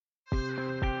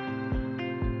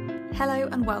Hello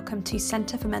and welcome to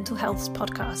Centre for Mental Health's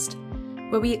podcast,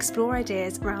 where we explore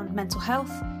ideas around mental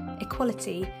health,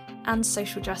 equality and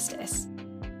social justice.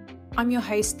 I'm your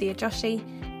host, Thea Joshi,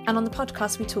 and on the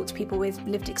podcast we talk to people with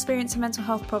lived experience of mental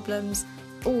health problems,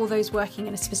 or those working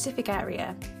in a specific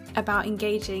area, about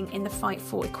engaging in the fight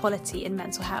for equality in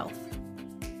mental health.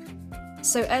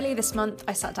 So earlier this month,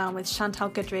 I sat down with Chantal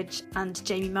Goodridge and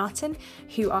Jamie Martin,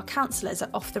 who are counsellors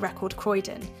at Off the Record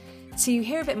Croydon, to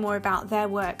hear a bit more about their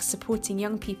work supporting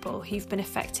young people who've been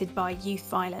affected by youth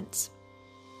violence.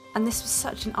 And this was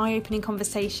such an eye-opening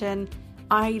conversation.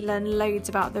 I learned loads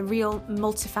about the real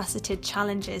multifaceted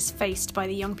challenges faced by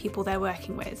the young people they're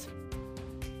working with.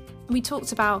 We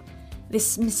talked about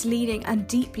this misleading and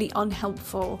deeply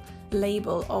unhelpful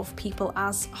label of people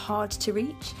as hard to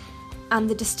reach, and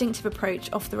the distinctive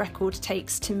approach Off the Record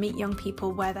takes to meet young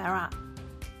people where they're at.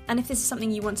 And if this is something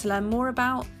you want to learn more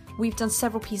about, we've done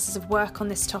several pieces of work on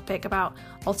this topic about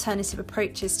alternative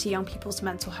approaches to young people's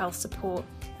mental health support,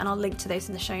 and I'll link to those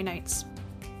in the show notes.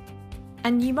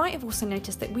 And you might have also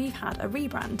noticed that we've had a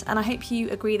rebrand, and I hope you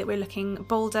agree that we're looking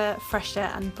bolder,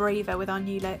 fresher and braver with our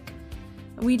new look.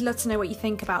 We'd love to know what you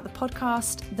think about the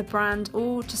podcast, the brand,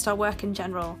 or just our work in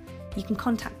general. You can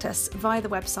contact us via the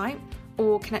website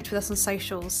or connect with us on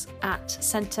socials at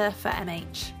Centre for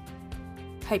MH.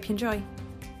 Hope you enjoy.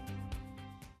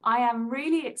 I am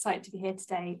really excited to be here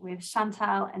today with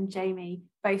Chantal and Jamie,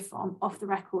 both from Off the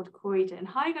Record Croydon.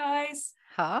 Hi guys.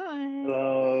 Hi.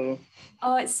 Hello.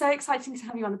 Oh, it's so exciting to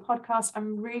have you on the podcast.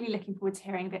 I'm really looking forward to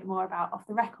hearing a bit more about Off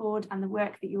the Record and the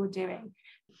work that you're doing.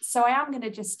 So I am going to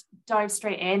just dive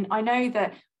straight in. I know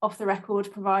that Off the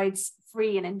Record provides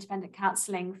free and independent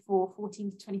counselling for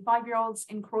 14 to 25-year-olds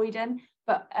in Croydon,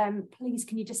 but please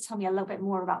can you just tell me a little bit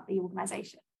more about the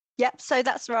organisation? Yep, so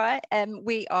that's right.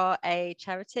 We are a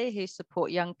charity who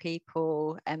support young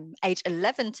people aged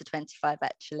 11 to 25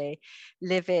 actually,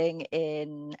 living,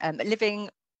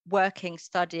 working,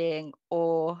 studying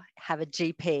or have a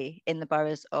GP in the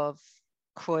boroughs of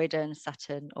Croydon,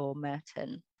 Sutton or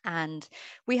Merton. And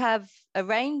we have a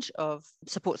range of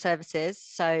support services.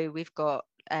 So we've got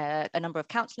a number of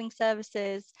counselling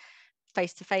services,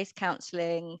 face-to-face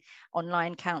counselling,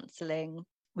 online counselling.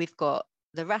 We've got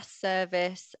the RAS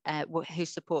service, who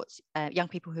supports young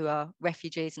people who are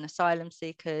refugees and asylum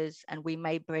seekers, and we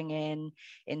may bring in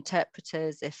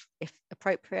interpreters if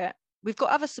appropriate. We've got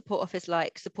other support offers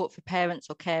like support for parents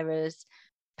or carers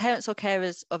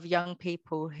of young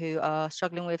people who are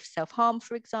struggling with self-harm,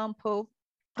 for example.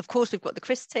 Of course, we've got the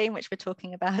CRIS team, which we're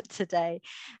talking about today.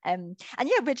 And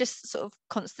yeah, we're just sort of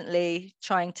constantly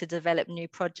trying to develop new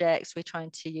projects. We're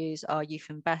trying to use our youth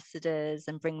ambassadors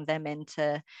and bring them in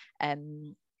to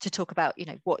talk about,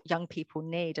 what young people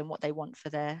need and what they want for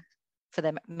their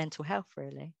mental health,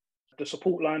 really. The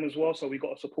support line as well. So we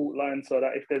got a support line so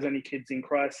that if there's any kids in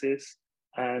crisis,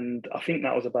 and I think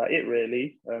that was about it,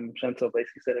 really. Chantal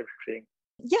basically said everything.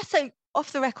 Yeah, so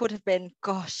Off the Record have been,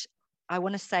 I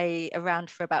want to say around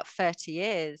for about 30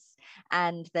 years.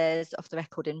 And there's Off the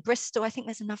Record in Bristol. I think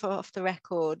there's another Off the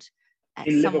Record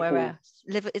somewhere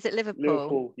else. Is it Liverpool?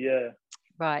 Liverpool, yeah.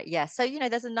 Right, yeah. So,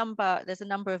 there's a number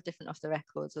of different Off the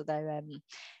Records, although,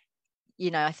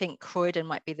 I think Croydon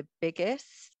might be the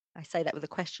biggest. I say that with a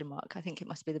question mark. I think it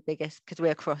must be the biggest because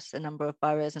we're across a number of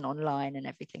boroughs and online and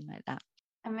everything like that.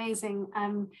 Amazing.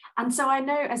 And so I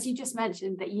know, as you just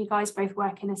mentioned, that you guys both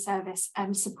work in a service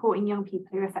supporting young people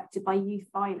who are affected by youth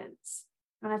violence.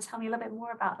 You want to tell me a little bit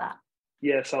more about that?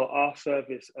 Yeah, so our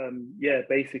service,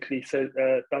 basically says,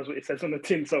 does what it says on the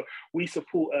tin. So we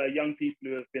support young people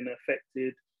who have been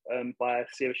affected by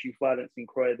serious youth violence in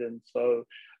Croydon. So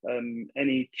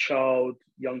any child,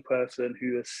 young person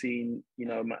who has seen,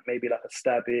 maybe like a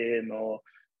stabbing or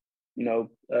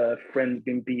friends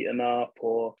been beaten up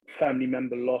or family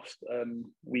member lost,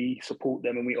 we support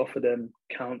them and we offer them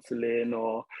counselling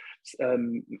or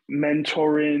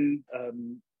mentoring,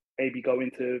 maybe going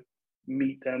to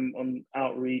meet them on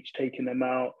outreach, taking them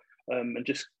out, and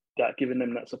just giving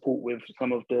them that support with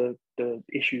some of the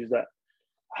issues that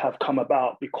have come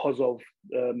about because of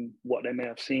what they may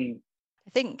have seen.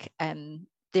 I think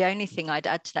the only thing I'd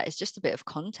add to that is just a bit of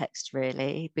context,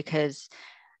 really, because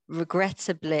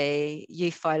regrettably,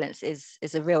 youth violence is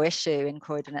a real issue in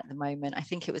Croydon at the moment. I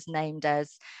think it was named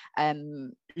as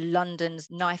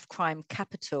London's knife crime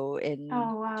capital in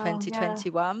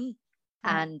 2021.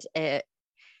 Yeah. And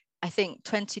I think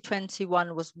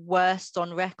 2021 was worst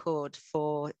on record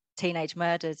for teenage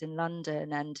murders in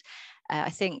London. And I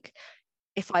think,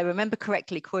 if I remember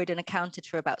correctly, Croydon accounted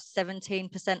for about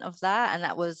 17% of that. And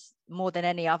that was more than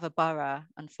any other borough,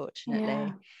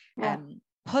 unfortunately. Yeah.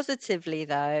 Positively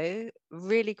though,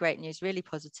 really great news, really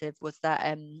positive, was that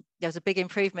there was a big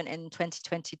improvement in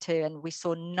 2022 and we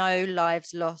saw no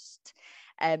lives lost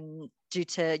due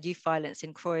to youth violence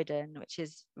in Croydon, which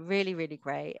is really, really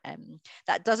great.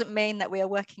 That doesn't mean that we are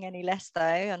working any less though,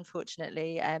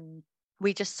 unfortunately.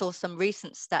 We just saw some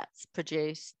recent stats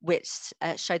produced which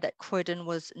showed that Croydon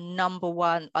was the number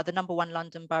one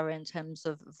London borough in terms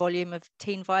of volume of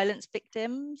teen violence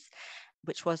victims,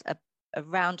 which was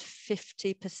around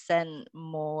 50%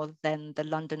 more than the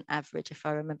London average, if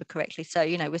I remember correctly. So,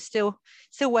 you know, we're still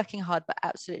working hard, but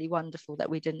absolutely wonderful that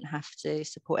we didn't have to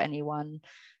support anyone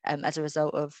as a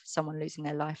result of someone losing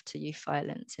their life to youth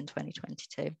violence in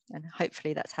 2022. And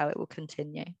hopefully that's how it will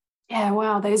continue. Yeah,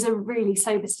 wow, those are really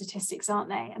sober statistics, aren't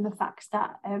they? And the fact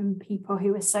that people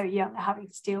who are so young are having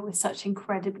to deal with such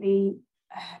incredibly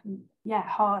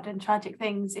hard and tragic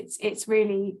things, it's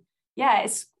really,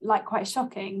 it's like quite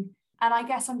shocking. And I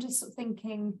guess I'm just sort of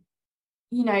thinking,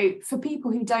 you know, for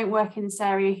people who don't work in this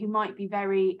area, who might be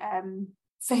very,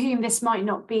 for whom this might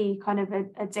not be kind of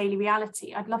a daily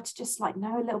reality, I'd love to just like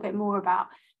know a little bit more about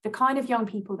the kind of young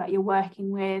people that you're working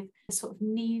with, the sort of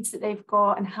needs that they've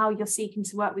got and how you're seeking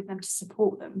to work with them to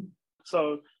support them.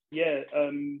 So,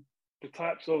 the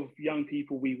types of young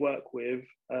people we work with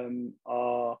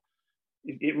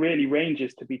it really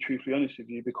ranges, to be truthfully honest with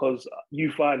you, because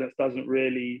youth violence doesn't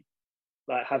really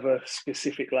like have a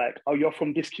specific like, oh, you're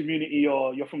from this community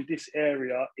or you're from this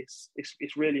area. It's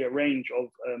really a range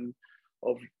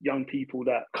of young people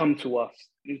that come to us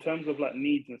in terms of like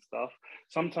needs and stuff.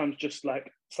 Sometimes just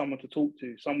like someone to talk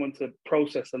to, someone to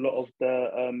process a lot of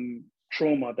the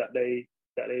trauma that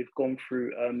they've gone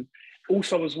through.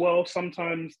 Also as well,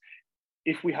 sometimes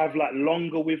if we have like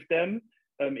longer with them,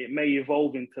 it may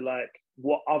evolve into like,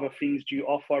 what other things do you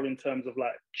offer in terms of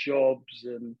like jobs?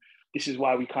 And this is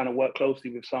why we kind of work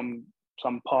closely with some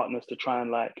partners to try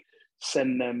and like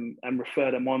send them and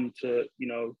refer them on to, you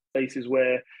know, places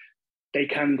where they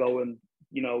can go and,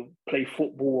 you know, play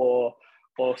football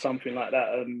or something like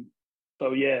that.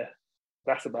 So yeah,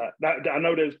 that's about that. I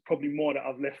know there's probably more that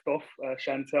I've left off.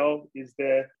 Chantel, is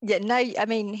there? Yeah, no, I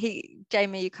mean,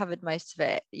 Jamie, you covered most of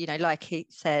it. You know, like he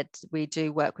said, we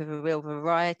do work with a real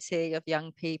variety of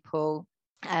young people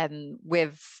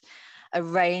with a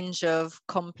range of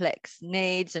complex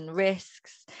needs and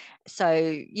risks. So,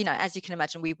 you know, as you can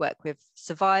imagine, we work with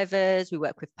survivors, we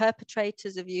work with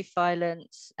perpetrators of youth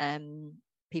violence,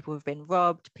 people who've been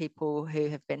robbed, people who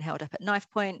have been held up at knife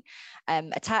point,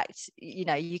 attacked. You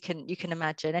know, you can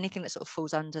imagine anything that sort of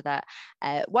falls under that.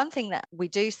 One thing that we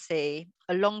do see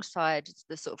alongside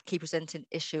the sort of key presenting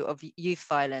issue of youth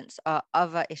violence are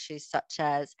other issues such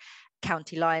as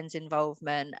county lines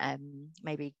involvement,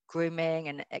 maybe grooming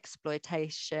and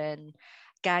exploitation,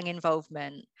 gang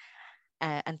involvement,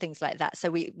 and things like that.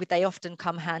 So they often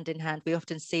come hand in hand. We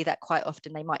often see that quite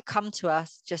often. They might come to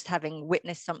us just having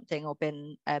witnessed something or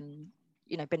been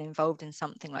involved in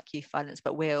something like youth violence,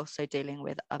 but we're also dealing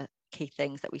with other key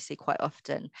things that we see quite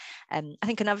often. I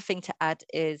think another thing to add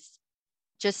is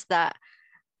just that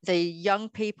the young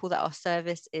people that our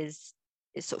service is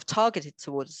sort of targeted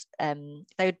towards,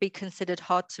 they would be considered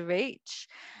hard to reach.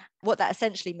 What that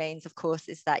essentially means, of course,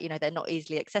 is that, you know, they're not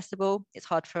easily accessible. It's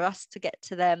hard for us to get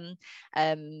to them.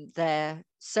 They're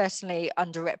certainly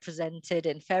underrepresented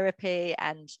in therapy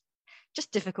and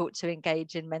just difficult to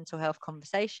engage in mental health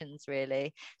conversations,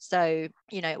 really. So,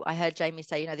 you know, I heard Jamie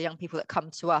say, you know, the young people that come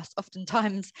to us,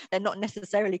 oftentimes they're not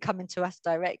necessarily coming to us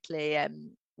directly,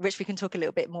 which we can talk a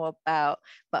little bit more about.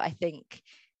 But I think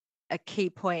a key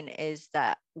point is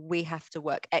that we have to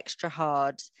work extra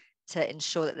hard to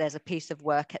ensure that there's a piece of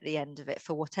work at the end of it,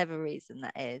 for whatever reason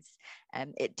that is.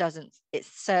 It's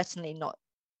certainly not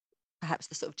perhaps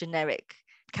the sort of generic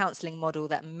counselling model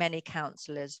that many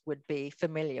counsellors would be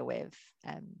familiar with.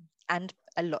 And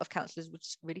a lot of counsellors would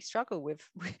really struggle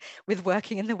with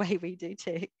working in the way we do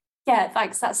too. Yeah,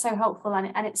 thanks. That's so helpful.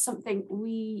 And it's something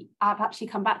we have actually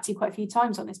come back to quite a few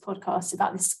times on this podcast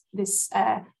about this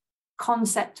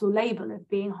concept or label of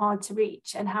being hard to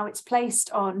reach, and how it's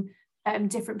placed on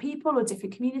different people or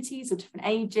different communities or different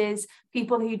ages,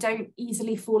 people who don't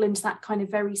easily fall into that kind of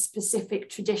very specific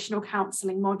traditional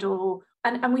counselling model.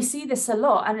 And we see this a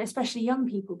lot, and especially young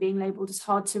people being labelled as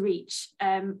hard to reach,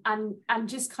 and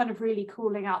just kind of really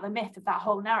calling out the myth of that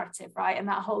whole narrative, right, and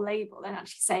that whole label, and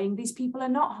actually saying these people are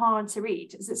not hard to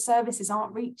reach, it's that services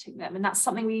aren't reaching them. And that's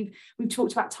something we've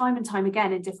talked about time and time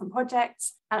again in different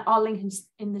projects. And I'll link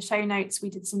in the show notes. We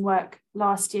did some work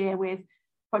last year with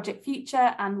Project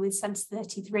Future and with Centre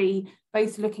 33,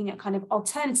 both looking at kind of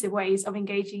alternative ways of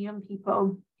engaging young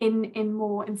people in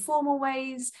more informal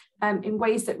ways, in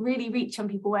ways that really reach young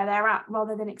people where they're at,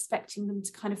 rather than expecting them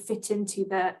to kind of fit into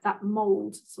that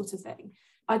mold sort of thing.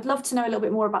 I'd love to know a little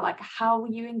bit more about like how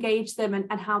you engage them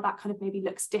and how that kind of maybe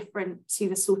looks different to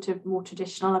the sort of more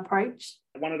traditional approach.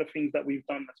 One of the things that we've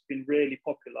done that's been really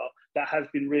popular, that has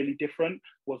been really different,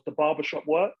 was the barbershop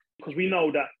work. Because we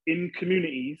know that in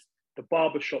communities, the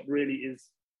barbershop really is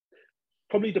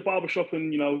probably the barbershop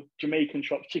and, you know, Jamaican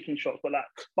shops, chicken shops, but like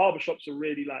barbershops are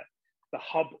really like the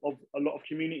hub of a lot of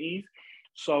communities.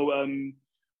 So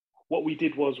what we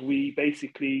did was we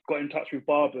basically got in touch with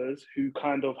barbers who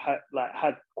kind of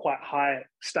had quite high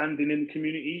standing in the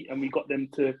community, and we got them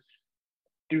to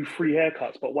do free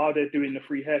haircuts. But while they're doing the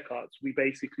free haircuts, we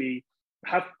basically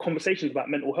have conversations about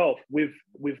mental health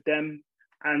with them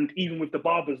and even with the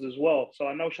barbers as well. So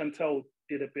I know Chantel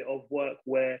did a bit of work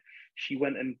where she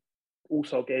went and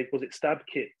also gave, was it stab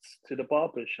kits to the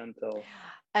barbers, Chantel?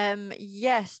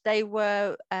 Yes, they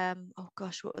were, oh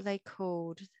gosh, what were they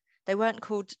called? They weren't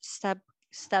called stab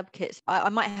kits. I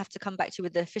might have to come back to you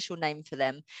with the official name for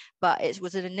them, but it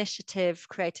was an initiative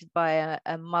created by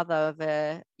a mother of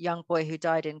a young boy who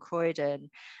died in Croydon.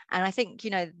 And I think, you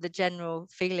know, the general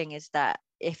feeling is that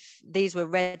if these were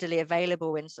readily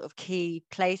available in sort of key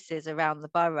places around the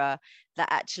borough, that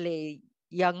actually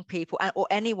young people or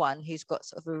anyone who's got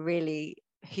sort of a really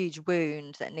huge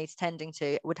wound that needs tending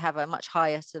to would have a much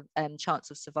higher chance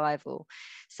of survival.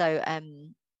 So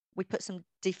we put some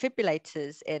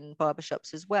defibrillators in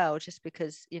barbershops as well, just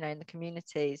because, you know, in the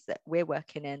communities that we're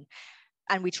working in,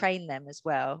 and we train them as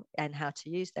well and how to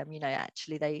use them, you know,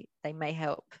 actually they may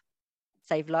help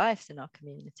save lives in our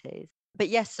communities. But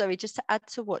yes, sorry, just to add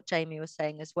to what Jamie was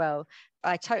saying as well,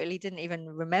 I totally didn't even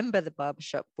remember the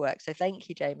barbershop work. So thank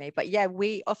you, Jamie. But yeah,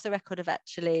 we off the record have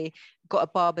actually got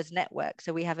a barbers network.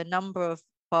 So we have a number of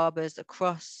barbers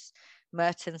across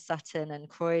Merton, Sutton and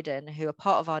Croydon who are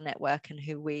part of our network and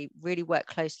who we really work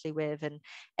closely with. And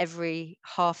every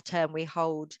half term we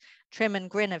hold trim and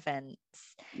grin events,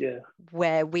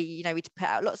 where we put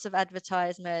out lots of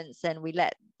advertisements, and we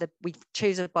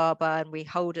choose a barber and we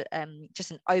hold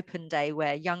just an open day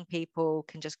where young people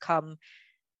can just come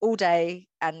all day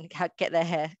and get their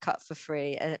hair cut for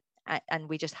free. And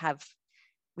we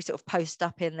sort of post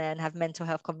up in there and have mental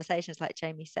health conversations, like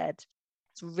Jamie said.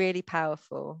 It's really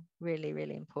powerful, really,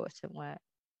 really important work.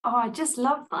 Oh, I just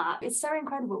love that. It's so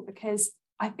incredible, because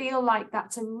I feel like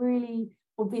that's a really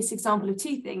obvious example of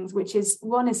two things, which is,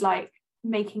 one is like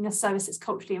making a service that's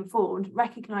culturally informed,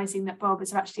 recognizing that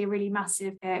barbers are actually a really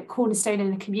massive cornerstone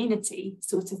in a community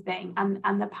sort of thing,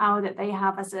 and the power that they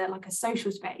have as a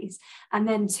social space. And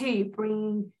then two,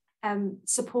 bringing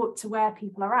support to where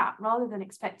people are at, rather than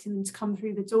expecting them to come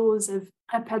through the doors of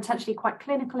a potentially quite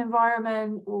clinical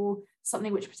environment or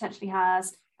something which potentially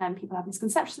has people have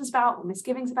misconceptions about or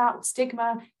misgivings about, or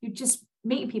stigma. You just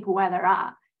meeting people where they're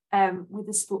at with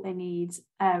the support they need,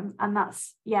 and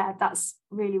that's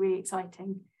really, really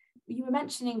exciting. You were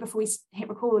mentioning before we hit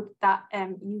record that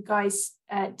you guys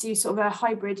do sort of a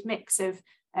hybrid mix of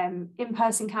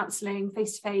in-person counselling,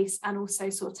 face-to-face, and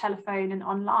also sort of telephone and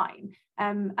online.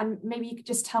 And maybe you could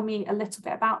just tell me a little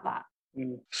bit about that.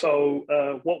 So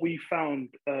what we found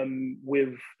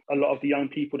with a lot of the young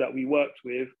people that we worked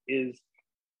with is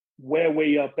where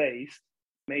we are based,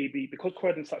 maybe because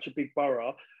Croydon's such a big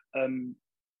borough,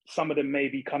 some of them may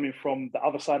be coming from the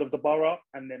other side of the borough,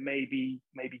 and there may be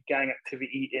gang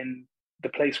activity in the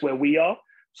place where we are.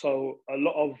 So a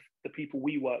lot of the people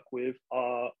we work with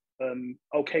are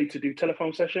okay to do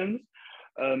telephone sessions.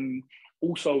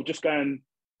 Also, just going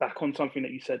back on something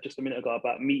that you said just a minute ago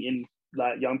about meeting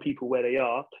like young people where they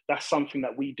are, that's something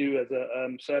that we do as a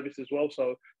service as well.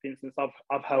 So for instance,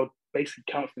 I've held basic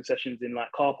counselling sessions in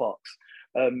like car parks.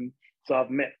 So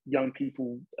I've met young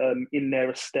people in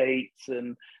their estates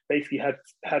and basically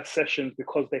had sessions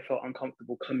because they felt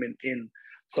uncomfortable coming in.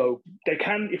 So they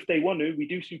can, if they want to, we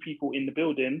do see people in the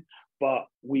building, but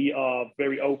we are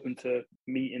very open to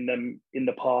meeting them in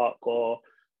the park or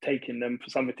taking them for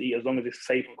something to eat, as long as it's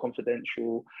safe and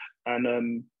confidential,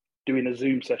 and doing a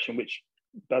Zoom session, which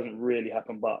doesn't really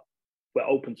happen, but we're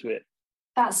open to it.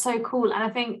 That's so cool. And I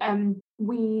think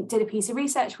we did a piece of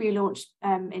research we launched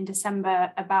in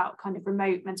December about kind of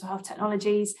remote mental health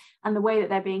technologies and the way that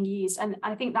they're being used. And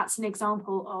I think that's an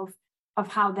example of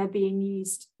how they're being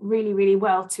used really, really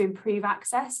well to improve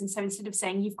access. And so instead of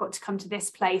saying you've got to come to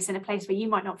this place, in a place where you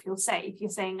might not feel safe, you're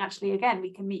saying, actually, again,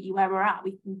 we can meet you where we're at.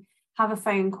 We can have a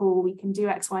phone call, we can do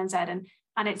X, Y, and Z.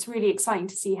 And it's really exciting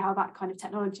to see how that kind of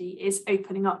technology is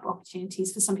opening up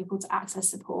opportunities for some people to access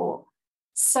support.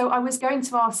 So I was going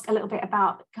to ask a little bit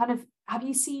about kind of, have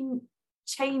you seen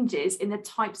changes in the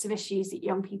types of issues that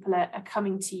young people are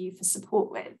coming to you for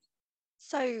support with?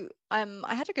 So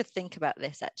I had a good think about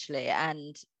this actually,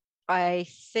 and I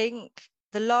think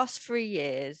the last 3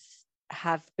 years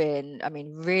have been, I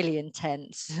mean, really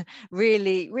intense,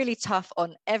 really, really tough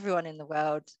on everyone in the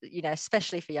world, you know,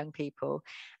 especially for young people.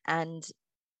 And,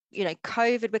 you know,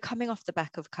 COVID, we're coming off the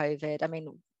back of COVID. I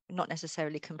mean, not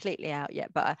necessarily completely out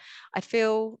yet, but I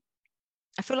feel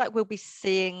like we'll be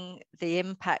seeing the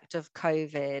impact of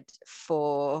COVID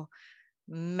for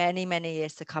many, many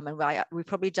years to come. And we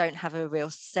probably don't have a real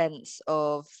sense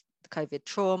of the COVID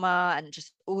trauma and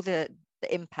just all the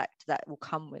impact that will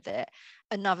come with it.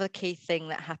 Another key thing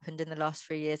that happened in the last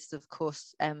 3 years is, of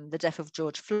course, the death of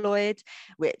George Floyd,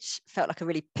 which felt like a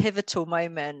really pivotal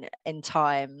moment in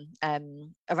time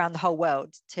around the whole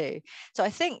world too. So I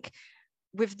think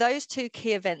with those two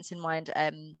key events in mind,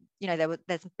 you know,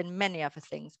 there's been many other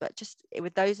things, but just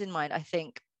with those in mind, I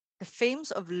think the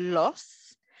themes of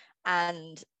loss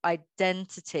and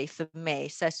identity for me,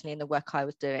 certainly in the work I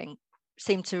was doing,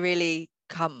 seemed to really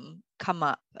come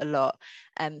up a lot.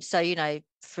 So, you know,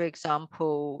 for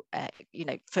example, you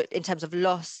know, in terms of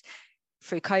loss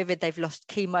through COVID, they've lost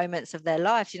key moments of their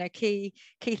lives, you know, key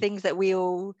things that we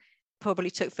all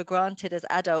probably took for granted as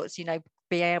adults, you know,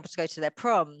 being able to go to their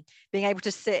prom, being able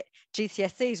to sit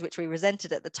GCSEs, which we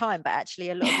resented at the time, but actually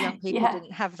a lot of young people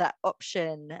didn't have that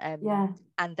option,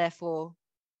 and therefore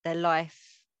their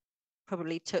life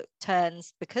probably took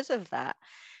turns because of that.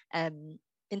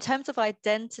 In terms of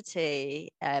identity,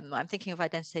 I'm thinking of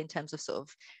identity in terms of sort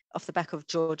of off the back of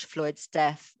George Floyd's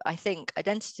death. I think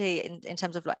identity in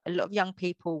terms of like a lot of young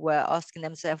people were asking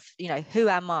themselves, you know, who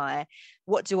am I?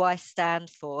 What do I stand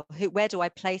for? Where do I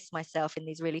place myself in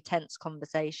these really tense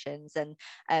conversations? And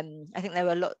I think there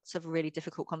were lots of really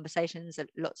difficult conversations.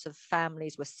 Lots of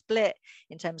families were split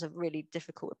in terms of really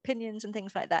difficult opinions and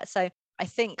things like that. So I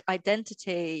think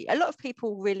identity, a lot of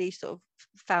people really sort of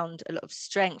found a lot of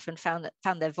strength and found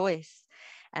their voice.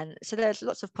 And so there's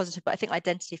lots of positive, but I think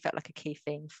identity felt like a key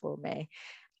theme for me.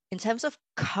 In terms of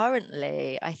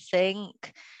currently, I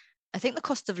think the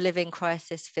cost of living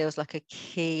crisis feels like a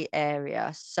key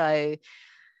area. So,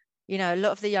 you know, a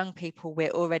lot of the young people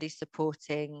we're already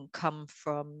supporting come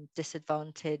from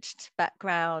disadvantaged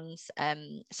backgrounds.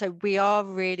 So we are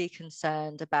really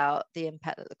concerned about the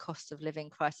impact that the cost of living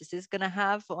crisis is going to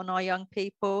have on our young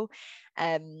people.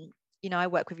 You know, I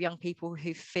work with young people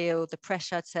who feel the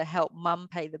pressure to help mum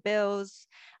pay the bills,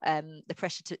 the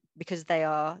pressure because they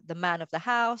are the man of the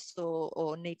house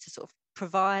or need to sort of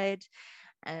provide.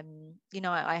 You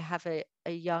know, I have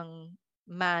a young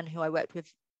man who I worked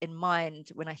with in mind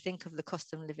when I think of the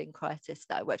cost of living crisis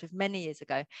that I worked with many years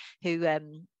ago, who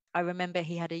I remember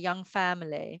he had a young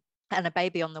family and a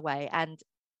baby on the way. And,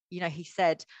 you know, he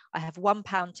said, I have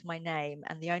 £1 to my name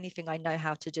and the only thing I know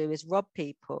how to do is rob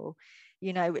people,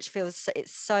 you know, which feels,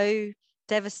 it's so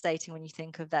devastating when you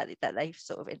think of that they've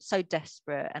sort of, it's so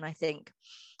desperate. And I think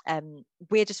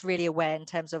we're just really aware in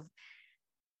terms of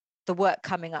the work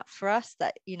coming up for us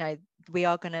that, you know, we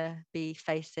are going to be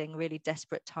facing really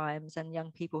desperate times and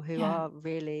young people who are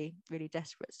really, really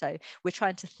desperate. So we're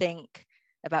trying to think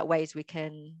about ways we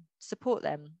can support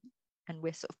them, and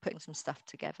we're sort of putting some stuff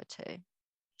together too.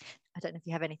 I don't know if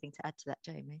you have anything to add to that,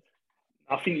 Jamie.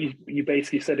 I think you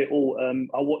basically said it all.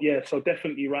 So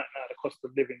definitely right now, the cost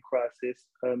of living crisis.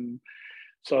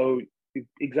 So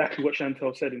exactly what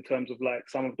Chantel said in terms of like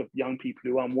some of the young people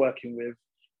who I'm working with,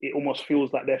 it almost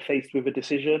feels like they're faced with a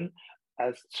decision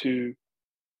as to,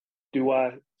 do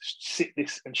I sit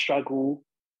this and struggle,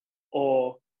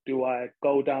 or do I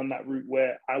go down that route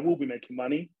where I will be making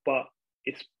money, but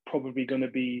it's probably going to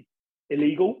be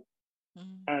illegal?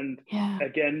 And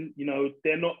again, you know,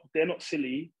 they're not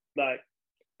silly. Like,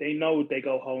 they know they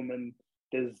go home and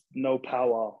there's no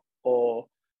power, or,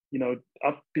 you know,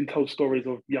 I've been told stories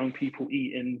of young people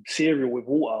eating cereal with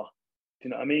water. Do you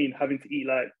know what I mean? Having to eat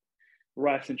like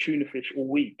rice and tuna fish all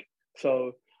week.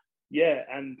 So yeah,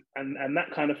 and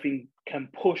that kind of thing can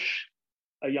push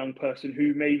a young person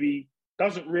who maybe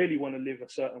doesn't really want to live a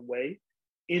certain way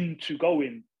into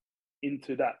going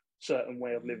into that certain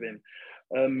way of living.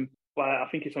 But I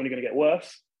think it's only going to get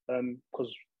worse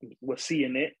because we're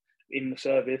seeing it in the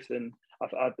service, and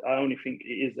I only think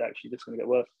it is actually just going to get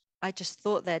worse. I just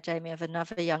thought there, Jamie, of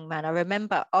another young man. I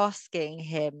remember asking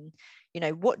him, you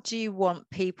know, what do you want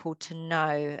people to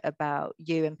know about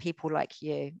you and people like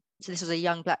you? So this was a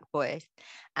young Black boy,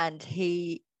 and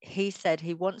he said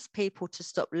he wants people to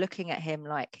stop looking at him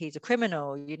like he's a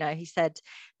criminal. You know, he said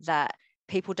that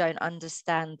people don't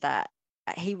understand that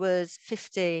he was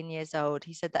 15 years old.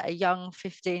 He said that a young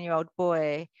 15-year-old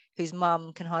boy whose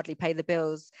mum can hardly pay the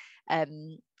bills,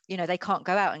 they can't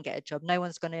go out and get a job. No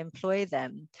one's going to employ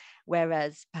them.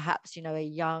 Whereas perhaps, a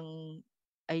young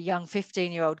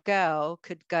 15-year-old girl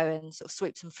could go and sort of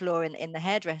sweep some floor in the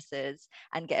hairdressers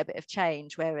and get a bit of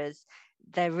change. Whereas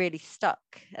they're really stuck,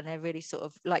 and they're really sort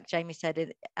of, like Jamie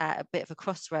said, at a bit of a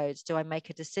crossroads. Do I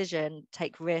make a decision,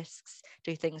 take risks,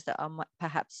 do things that are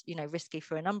perhaps risky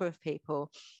for a number of people,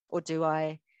 or do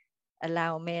I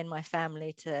allow me and my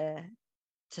family to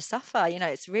suffer?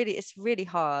 It's really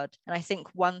hard. And I think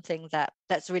one thing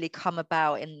that's really come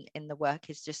about in the work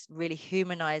is just really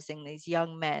humanizing these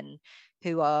young men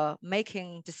who are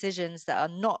making decisions that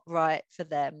are not right for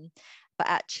them, but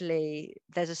actually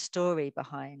there's a story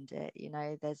behind it.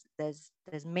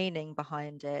 There's meaning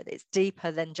behind it. It's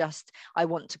deeper than just, I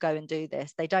want to go and do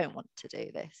this. They don't want to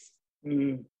do this.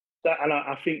 And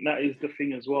I think that is the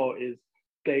thing as well, is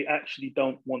they actually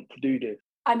don't want to do this.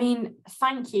 I mean,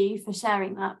 thank you for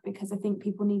sharing that, because I think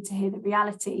people need to hear the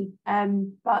reality.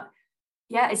 But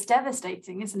yeah, it's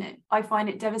devastating, isn't it? I find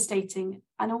it devastating.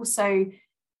 And also,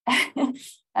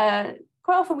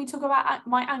 quite often we talk about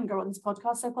my anger on this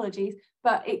podcast, so apologies,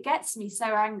 but it gets me so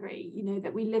angry,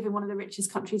 that we live in one of the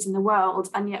richest countries in the world,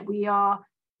 and yet we are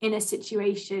in a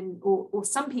situation, or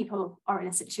some people are in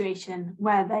a situation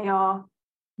where they are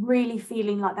really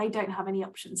feeling like they don't have any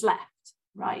options left,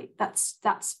 right? That's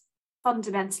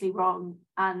fundamentally wrong.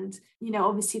 And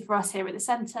obviously for us here at the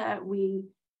centre, we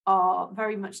are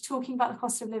very much talking about the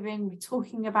cost of living. We're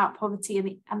talking about poverty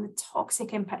and the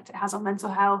toxic impact it has on mental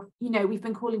health. We've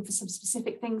been calling for some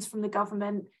specific things from the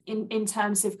government in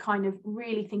terms of kind of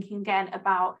really thinking again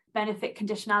about benefit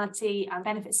conditionality and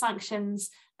benefit sanctions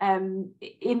in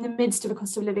the midst of a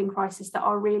cost of living crisis that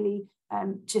are really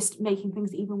just making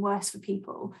things even worse for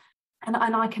people. And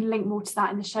I can link more to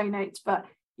that in the show notes. But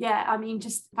yeah, I mean,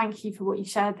 just thank you for what you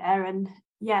shared there. And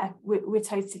yeah, we're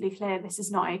totally clear this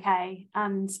is not okay.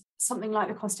 And something like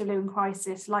the cost of living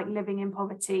crisis, like living in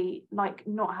poverty, like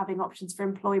not having options for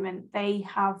employment, they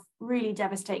have really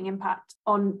devastating impact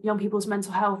on young people's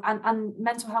mental health and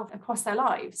mental health across their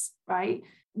lives, right?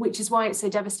 Which is why it's so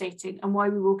devastating, and why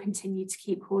we will continue to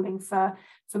keep calling for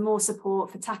more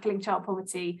support for tackling child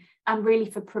poverty and really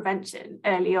for prevention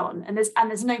early on. And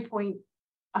there's no point,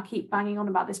 I keep banging on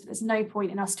about this, but there's no point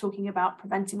in us talking about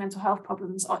preventing mental health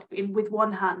problems with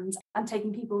one hand and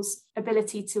taking people's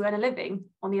ability to earn a living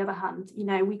on the other hand.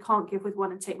 We can't give with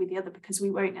one and take with the other, because we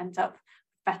won't end up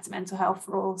better mental health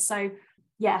for all. So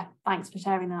yeah, thanks for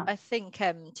sharing that. I think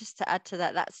just to add to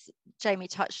that, that's Jamie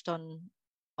touched on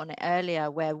it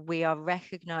earlier, where we are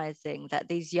recognizing that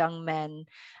these young men,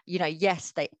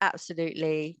 yes, they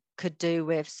absolutely could do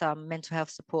with some mental health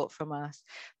support from us,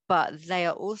 but they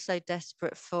are also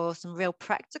desperate for some real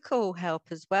practical help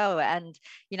as well. And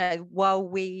while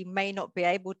we may not be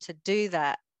able to do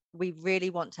that, we really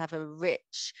want to have a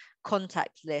rich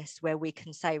contact list where we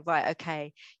can say, right,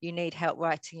 okay, you need help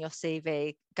writing your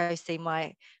CV, go see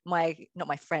my not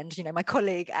my friend, my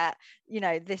colleague at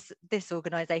this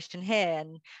organization here.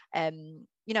 And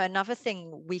another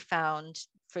thing we found,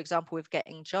 for example, with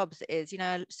getting jobs is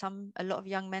a lot of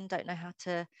young men don't know how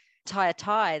to tie a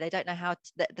tie. They don't know how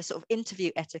to, the sort of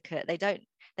interview etiquette. They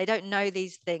don't know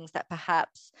these things that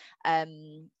perhaps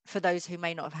for those who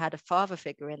may not have had a father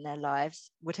figure in their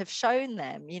lives would have shown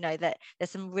them, that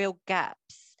there's some real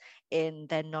gaps in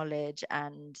their knowledge,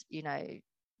 and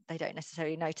they don't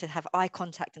necessarily know to have eye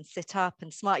contact and sit up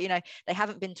and smile. They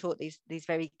haven't been taught these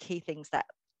very key things that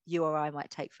you or I might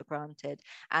take for granted.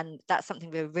 And that's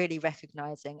something we're really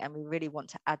recognizing, and we really want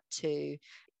to add to.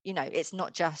 It's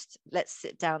not just let's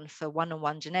sit down for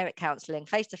one-on-one generic counselling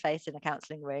face-to-face in a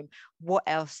counselling room. What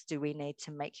else do we need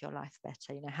to make your life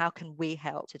better? How can we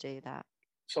help to do that?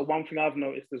 So one thing I've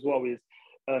noticed as well is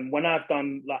when I've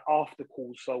done like after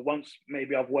calls, so once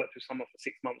maybe I've worked with someone for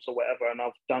 6 months or whatever, and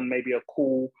I've done maybe a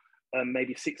call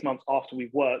maybe 6 months after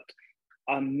we've worked,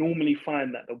 I normally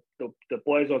find that the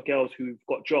boys or girls who've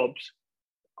got jobs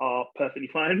are perfectly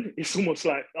fine. It's almost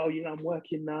like, oh, I'm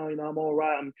working now, I'm all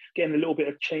right, I'm getting a little bit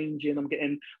of change in,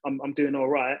 I'm doing all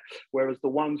right. Whereas the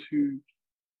ones who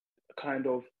kind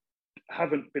of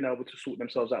haven't been able to sort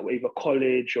themselves out with either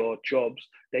college or jobs,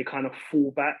 they kind of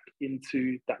fall back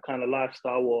into that kind of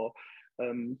lifestyle or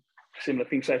similar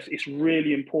things. So it's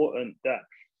really important that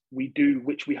we do,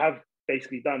 which we have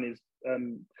basically done, is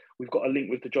we've got a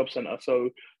link with the job centre. So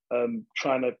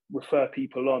trying to refer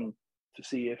people on to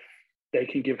see if they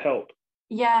can give help.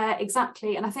 Yeah,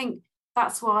 exactly. And I think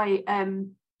that's why,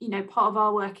 part of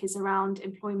our work is around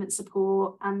employment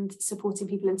support and supporting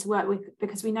people into work with,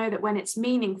 because we know that when it's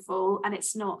meaningful and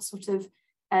it's not sort of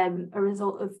a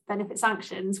result of benefit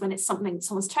sanctions, when it's something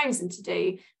someone's chosen to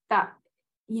do, that,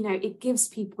 you know, it gives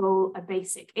people a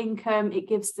basic income, it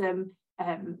gives them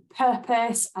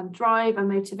purpose and drive and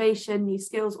motivation, new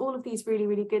skills, all of these really,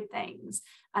 really good things.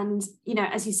 And, you know,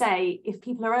 as you say, if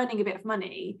people are earning a bit of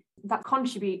money, that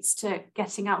contributes to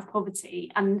getting out of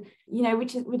poverty, and, you know,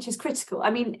 which is critical. I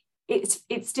mean,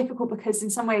 it's difficult because in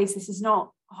some ways this is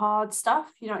not hard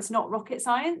stuff, you know, it's not rocket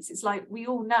science. It's like, we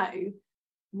all know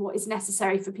what is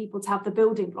necessary for people to have the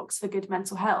building blocks for good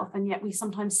mental health, and yet we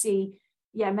sometimes see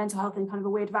mental health in kind of a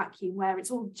weird vacuum where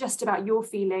it's all just about your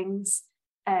feelings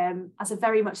as a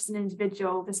very much as an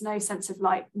individual. There's no sense of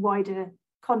like wider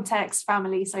context,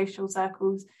 family, social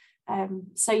circles.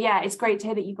 So yeah, it's great to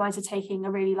hear that you guys are taking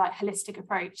a really like holistic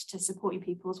approach to supporting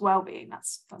people's well-being.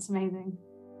 That's amazing.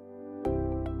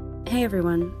 Hey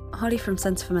everyone, Holly from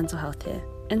Centre for Mental Health here,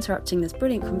 interrupting this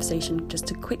brilliant conversation just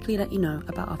to quickly let you know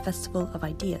about our Festival of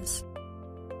Ideas.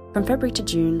 From February to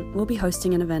June, we'll be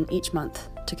hosting an event each month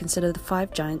to consider the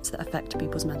 5 giants that affect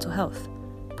people's mental health: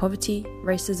 poverty,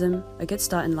 racism, a good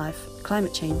start in life,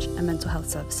 climate change, and mental health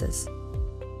services.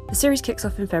 The series kicks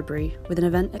off in February with an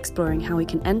event exploring how we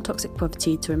can end toxic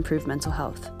poverty to improve mental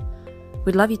health.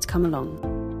 We'd love you to come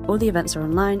along. All the events are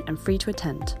online and free to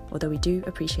attend, although we do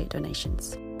appreciate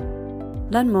donations.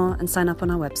 Learn more and sign up on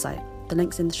our website. The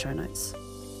link's in the show notes.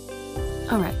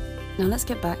 Alright, now let's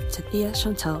get back to Thea,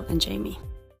 Chantal, and Jamie.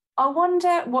 I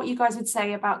wonder what you guys would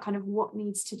say about kind of what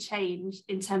needs to change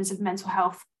in terms of mental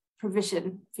health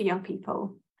provision for young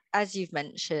people. As you've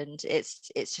mentioned,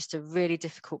 it's just a really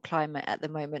difficult climate at the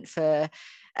moment for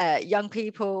young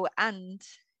people and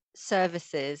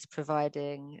services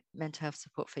providing mental health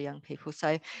support for young people.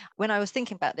 So when I was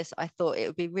thinking about this, I thought it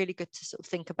would be really good to sort of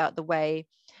think about the way,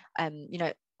 you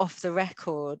know, Off the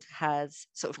Record has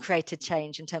sort of created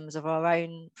change in terms of our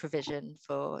own provision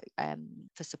for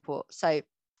support. So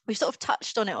we've sort of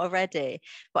touched on it already,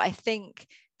 but I think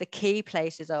the key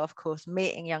places are, of course,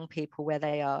 meeting young people where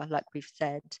they are, like we've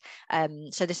said.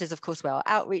 So this is, of course, where our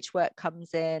outreach work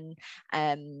comes in,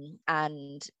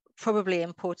 and probably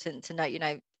important to note, you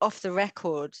know, Off the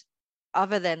Record,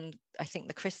 other than, I think,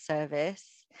 the CRIS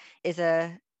service, is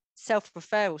a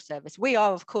self-referral service. We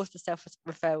are, of course, the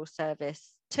self-referral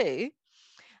service too,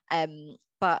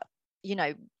 but, you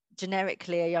know,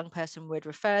 generically a young person would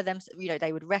refer them, you know,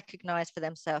 they would recognize for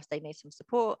themselves they need some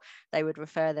support, they would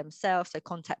refer themselves, so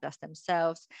contact us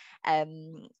themselves,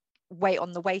 wait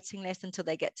on the waiting list until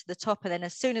they get to the top, and then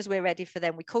as soon as we're ready for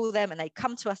them, we call them and they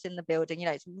come to us in the building. You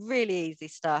know, it's really easy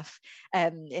stuff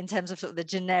in terms of sort of the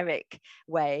generic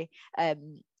way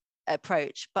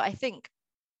approach. But I think,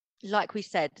 like we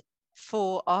said,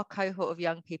 for our cohort of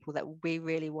young people that we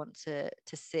really want to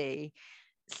see,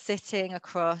 sitting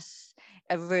across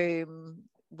a room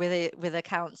with a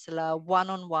counsellor,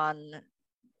 one-on-one,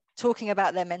 talking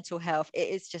about their mental health, it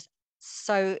is just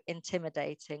so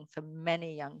intimidating for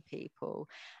many young people.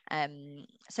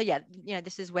 So yeah, you know,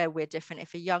 this is where we're different.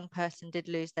 If a young person did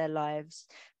lose their lives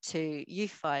to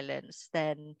youth violence,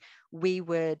 then we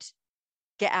would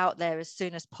get out there as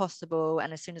soon as possible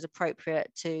and as soon as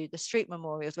appropriate to the street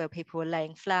memorials where people were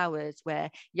laying flowers,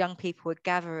 where young people were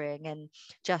gathering, and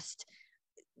just,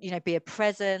 you know, be a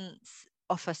presence,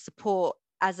 offer support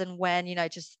as and when, you know,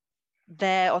 just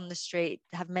there on the street,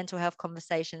 have mental health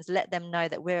conversations, let them know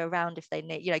that we're around if they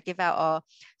need, you know, give out our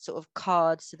sort of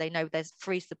cards so they know there's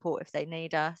free support if they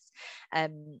need us.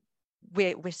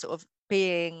 We're sort of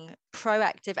being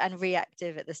proactive and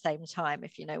reactive at the same time,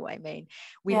 if you know what I mean.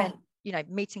 We meant, you know,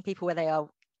 meeting people where they are,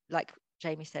 like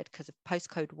Jamie said, because of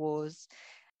postcode wars.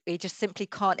 We just simply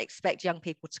can't expect young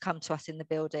people to come to us in the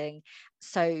building.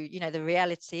 So, you know, the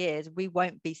reality is we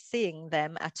won't be seeing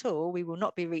them at all. We will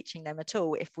not be reaching them at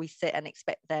all if we sit and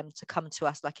expect them to come to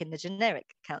us like in the generic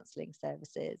counselling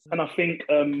services. And I think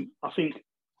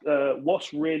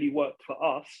what's really worked for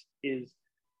us is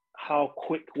how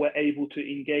quick we're able to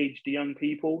engage the young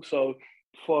people. So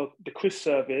for the CRIS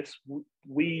service,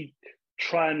 we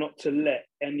try not to let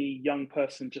any young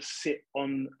person just sit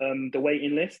on the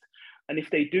waiting list. And if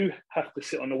they do have to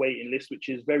sit on the waiting list, which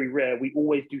is very rare, we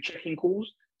always do check-in calls.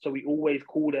 So we always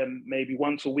call them maybe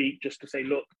once a week just to say,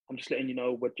 look, I'm just letting you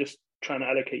know, we're just trying to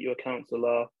allocate you a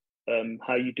counsellor.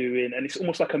 How you doing? And it's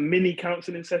almost like a mini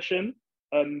counselling session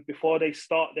before they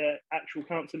start their actual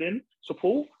counselling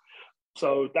support.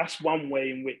 So that's one way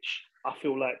in which I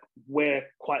feel like we're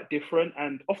quite different.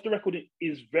 And Off the Record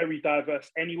is very diverse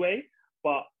anyway,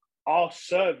 but our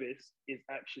service is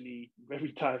actually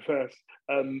very diverse.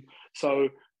 So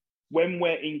when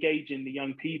we're engaging the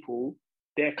young people,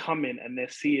 they're coming and they're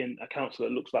seeing a counsellor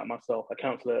that looks like myself, a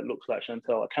counsellor that looks like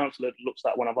Chantel, a counsellor that looks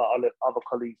like one of our other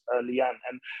colleagues, Leanne.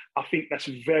 And I think that's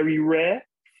very rare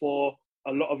for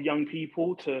a lot of young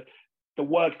people to, the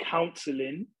word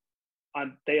counselling,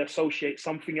 and they associate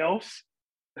something else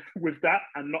with that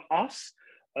and not us.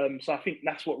 So I think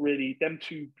that's what really, them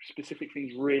two specific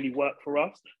things really work for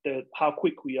us, how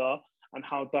quick we are and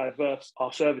how diverse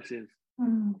our service is.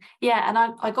 Yeah, and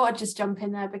I got to just jump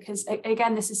in there because,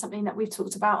 again, this is something that we've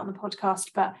talked about on the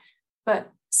podcast,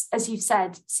 but as you've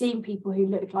said, seeing people who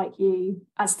look like you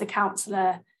as the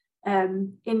counsellor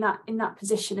in that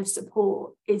position of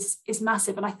support is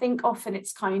massive. And I think often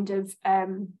it's kind of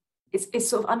it's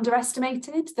sort of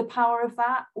underestimated, the power of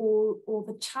that, or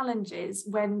the challenges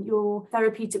when your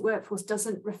therapeutic workforce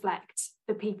doesn't reflect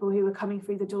the people who are coming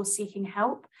through the door seeking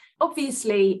help.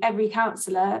 Obviously, every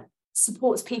counsellor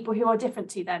supports people who are different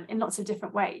to them in lots of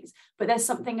different ways, but there's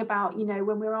something about,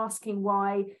 when we're asking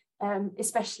why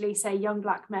especially say young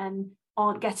Black men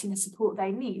aren't getting the support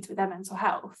they need with their mental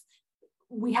health,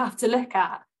 we have to look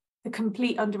at the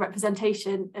complete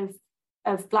underrepresentation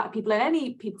of Black people and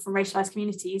any people from racialized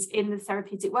communities in the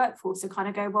therapeutic workforce, and kind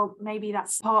of go, well, maybe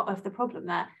that's part of the problem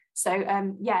there. So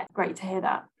yeah, great to hear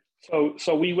that.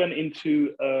 So we went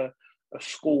into a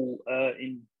school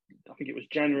in, I think it was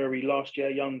January last year.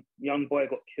 Young boy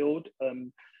got killed,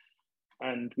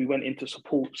 and we went in to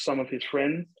support some of his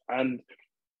friends, and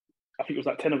I think it was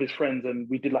like 10 of his friends, and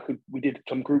we did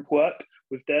some group work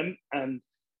with them, and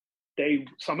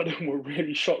some of them were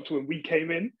really shocked when we came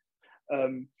in,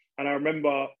 and I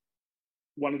remember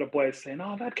one of the boys saying,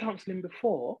 "Oh, I've had counselling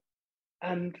before,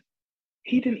 and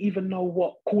he didn't even know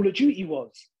what Call of Duty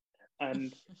was."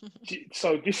 And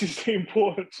so this is the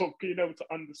importance of being able to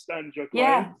understand your clients.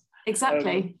 Yeah,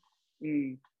 exactly.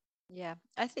 Yeah,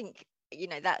 I think,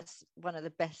 that's one of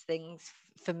the best things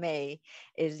for me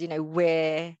is,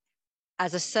 we're,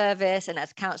 as a service and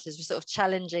as counsellors, we're sort of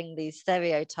challenging these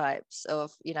stereotypes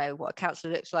of, what a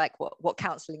counsellor looks like, what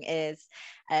counselling is.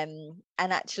 And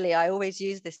actually, I always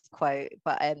use this quote,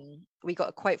 but we got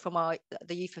a quote from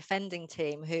the youth offending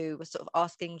team who was sort of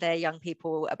asking their young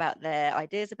people about their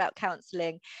ideas about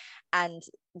counselling. And,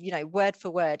 word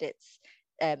for word, it's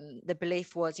the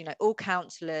belief was, all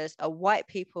counsellors are white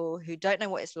people who don't know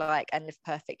what it's like and live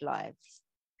perfect lives.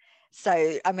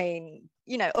 So, I mean,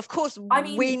 of course,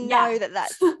 we know that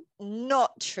that's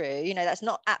not true. That's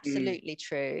not absolutely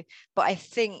true. But I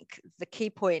think the key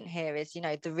point here is,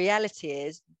 the reality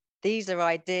is these are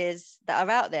ideas that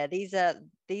are out there. These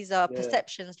are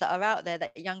perceptions that are out there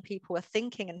that young people are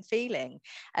thinking and feeling.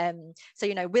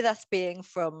 So, with us being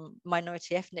from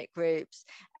minority ethnic groups,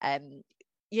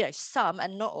 some,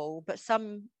 and not all, but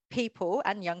some people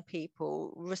and young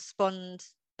people respond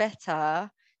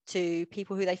better to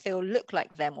people who they feel look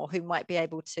like them, or who might be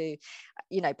able to,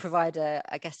 provide a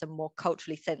more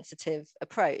culturally sensitive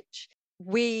approach.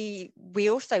 We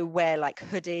also wear like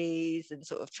hoodies and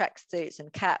sort of tracksuits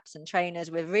and caps and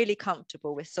trainers. We're really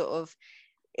comfortable.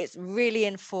 It's really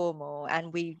informal,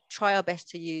 and we try our best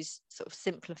to use sort of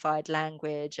simplified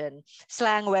language and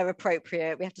slang where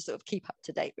appropriate. We have to sort of keep up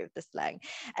to date with the slang.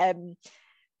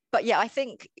 But yeah, I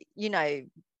think,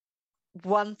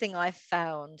 one thing I've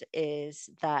found is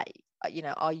that,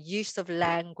 our use of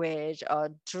language, our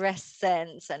dress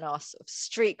sense, and our sort of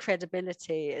street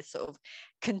credibility is sort of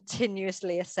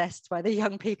continuously assessed by the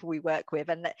young people we work with,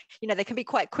 and that, they can be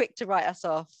quite quick to write us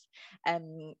off.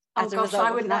 As a result,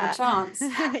 I wouldn't have a chance.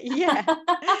 Yeah.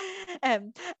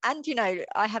 And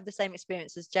I have the same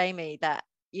experience as Jamie, that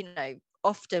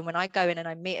often when I go in and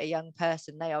I meet a young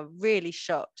person, they are really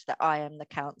shocked that I am the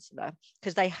counsellor,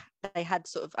 because they had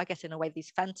sort of, I guess, in a way,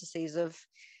 these fantasies of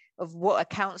what a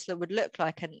counsellor would look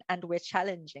like, and we're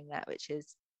challenging that, which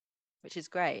is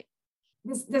great.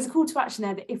 There's a call to action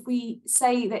there, that if we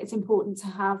say that it's important to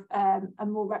have a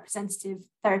more representative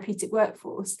therapeutic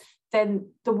workforce,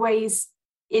 then the ways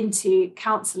into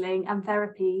counselling and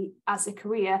therapy as a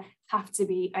career have to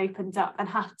be opened up and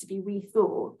have to be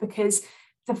rethought, because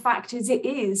the fact is, it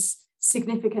is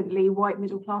significantly white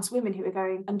middle class women who are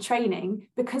going and training,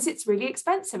 because it's really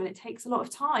expensive and it takes a lot of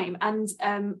time, and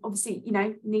obviously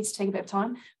needs to take a bit of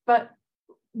time, but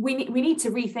we need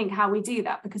to rethink how we do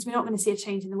that, because we're not going to see a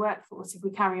change in the workforce if we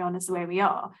carry on as the way we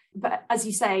are. But as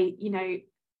you say,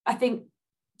 I think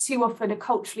too often a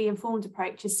culturally informed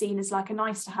approach is seen as like a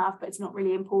nice to have, but it's not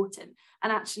really important.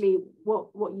 And actually what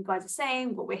you guys are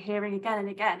saying, what we're hearing again and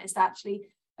again, is that actually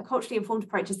a culturally informed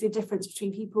approach is the difference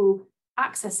between people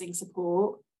accessing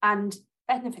support and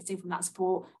benefiting from that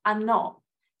support and not.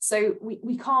 So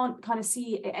we can't kind of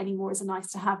see it anymore as a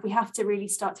nice to have. We have to really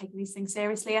start taking these things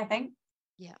seriously, I think.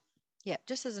 Yeah, Yeah,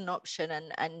 just as an option.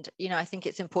 And I think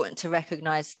it's important to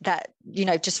recognize that,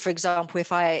 just for example,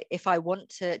 if I want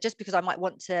to, just because I might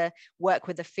want to work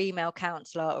with a female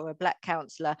counsellor or a Black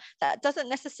counsellor, that doesn't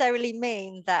necessarily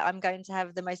mean that I'm going to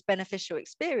have the most beneficial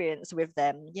experience with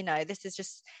them. This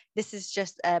is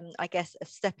just I guess a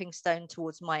stepping stone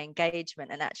towards my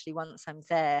engagement, and actually once I'm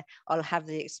there, I'll have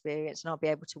the experience and I'll be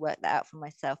able to work that out for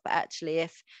myself. But actually,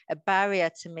 if a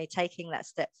barrier to me taking that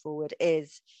step forward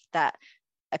is that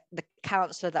the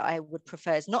counsellor that I would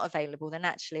prefer is not available, then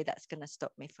actually that's going to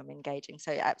stop me from engaging.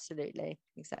 So absolutely,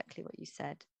 exactly what you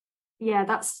said. Yeah,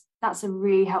 that's a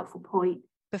really helpful point.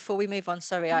 Before we move on,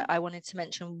 sorry, I wanted to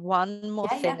mention one more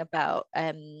thing about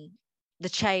the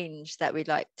change that we'd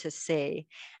like to see.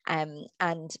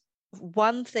 And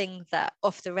one thing that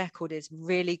Off the Record is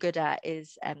really good at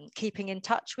is keeping in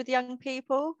touch with young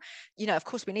people. Of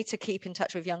course, we need to keep in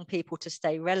touch with young people to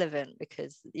stay relevant,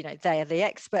 because they are the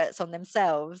experts on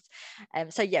themselves.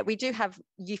 So yeah, we do have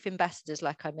youth ambassadors,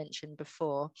 like I mentioned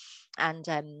before, and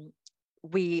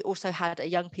we also had a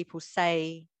Young People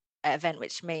Say event,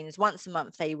 which means once a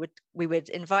month we would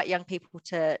invite young people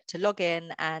to log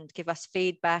in and give us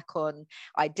feedback on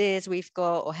ideas we've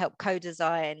got, or help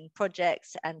co-design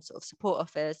projects and sort of support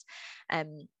offers.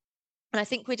 And I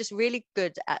think we're just really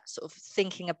good at sort of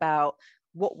thinking about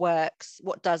what works,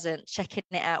 what doesn't, checking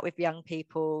it out with young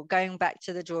people, going back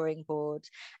to the drawing board.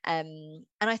 And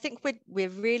I think we're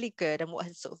really good, and what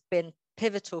has sort of been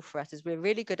pivotal for us is we're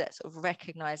really good at sort of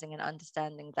recognizing and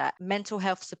understanding that mental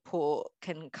health support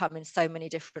can come in so many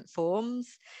different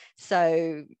forms.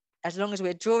 So as long as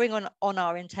we're drawing on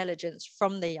our intelligence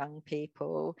from the young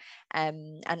people,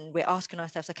 and we're asking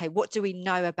ourselves, okay, what do we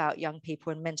know about young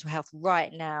people and mental health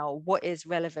right now? What is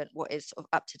relevant? What is sort of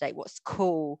up to date? What's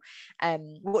cool?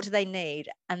 What do they need?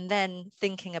 And then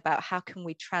thinking about how can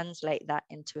we translate that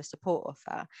into a support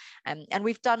offer? And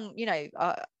we've done,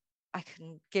 I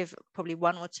can give probably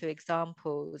one or two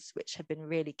examples which have been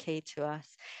really key to us.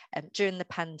 During the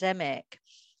pandemic,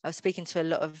 I was speaking to a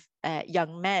lot of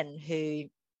young men who,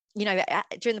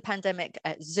 during the pandemic,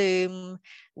 Zoom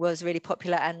was really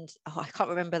popular, and I can't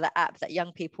remember the app that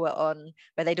young people were on,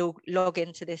 where they'd all log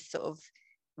into this sort of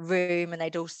room and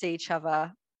they'd all see each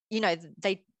other.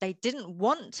 They didn't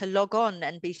want to log on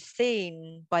and be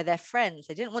seen by their friends.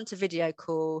 They didn't want to video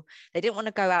call. They didn't want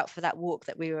to go out for that walk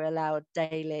that we were allowed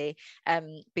daily,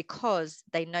 because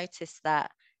they noticed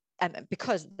that,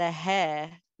 because their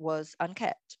hair was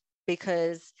unkept,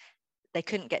 because they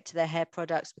couldn't get to their hair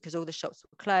products because all the shops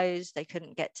were closed. They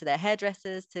couldn't get to their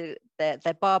hairdressers, to their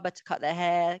barber to cut their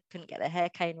hair, couldn't get their hair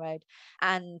cane road.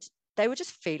 And they were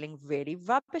just feeling really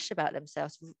rubbish about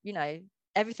themselves.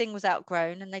 Everything was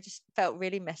outgrown, and they just felt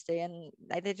really messy, and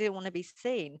they didn't want to be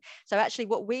seen. So actually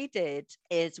what we did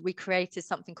is we created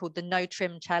something called the No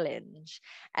Trim Challenge.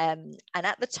 And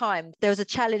at the time, there was a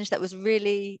challenge that was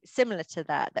really similar to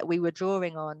that we were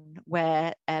drawing on,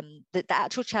 where the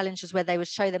actual challenge was where they would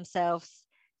show themselves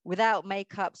without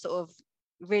makeup, sort of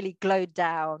really glowed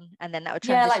down, and then that would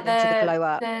transition into the glow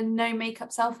up. The no makeup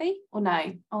selfie, or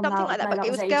no? Oh, something like that, but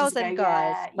it was girls and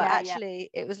guys. But actually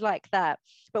it was like that.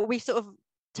 But we sort of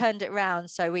turned it around.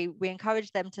 So we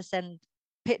encouraged them to send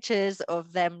pictures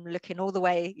of them looking all the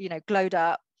way, glowed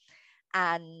up,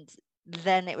 and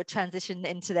then it would transition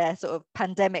into their sort of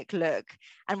pandemic look.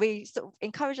 And we sort of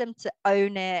encourage them to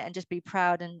own it and just be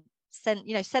proud, and send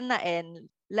that in,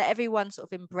 let everyone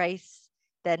sort of embrace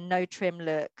their no trim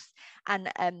looks. And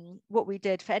what we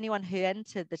did for anyone who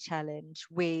entered the challenge,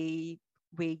 we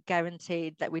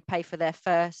guaranteed that we'd pay for their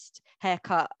first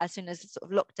haircut as soon as sort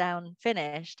of lockdown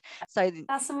finished. So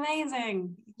that's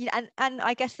amazing. Yeah, and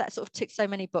I guess that sort of ticked so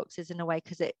many boxes in a way,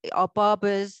 because our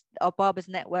barbers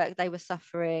network, they were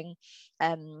suffering,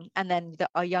 and then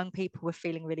our young people were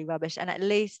feeling really rubbish. And at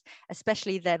least,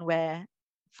 especially then, where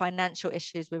financial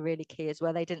issues were really key as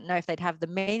well, they didn't know if they'd have the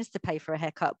means to pay for a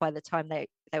haircut by the time they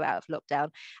were out of lockdown.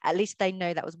 At least they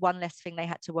know that was one less thing they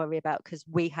had to worry about, because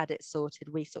we had it sorted.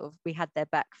 We had their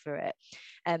back for it,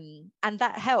 and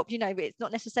that helped. It's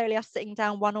not necessarily us sitting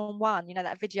down one-on-one.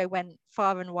 That video went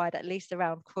far and wide, at least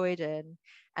around Croydon,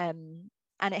 and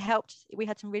it helped. We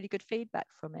had some really good feedback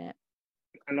from it.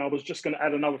 And I was just going to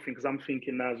add another thing, because I'm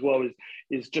thinking now as well,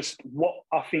 is just what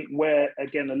I think we're,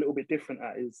 again, a little bit different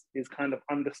at is kind of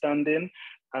understanding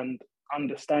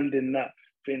that,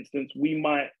 for instance, we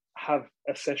might have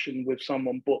a session with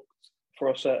someone booked for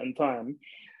a certain time,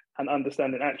 and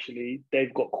understanding actually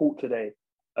they've got caught today.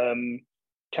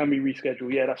 Can we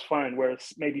reschedule? Yeah, that's fine.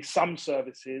 Whereas maybe some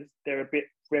services, they're a bit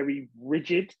very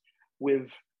rigid with,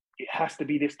 it has to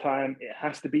be this time, it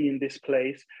has to be in this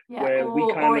place. Yeah,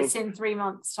 or it's in 3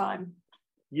 months' time.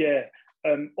 Yeah,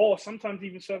 Or sometimes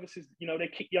even services, they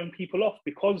kick young people off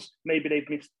because maybe they've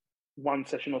missed one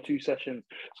session or two sessions.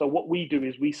 So what we do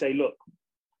is we say, look,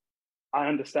 I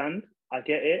understand, I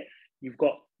get it. You've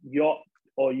got yacht,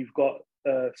 or you've got,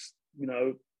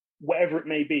 whatever it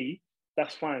may be.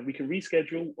 That's fine. We can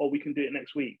reschedule, or we can do it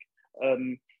next week.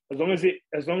 As long as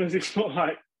it's not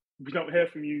like we don't hear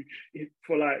from you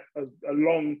for like a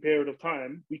long period of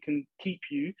time, we can keep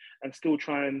you and still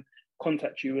try and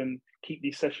contact you and keep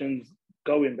these sessions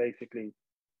going, basically.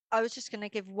 I was just going to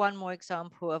give one more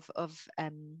example of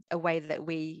a way that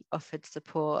we offered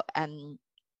support.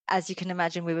 As you can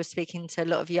imagine, we were speaking to a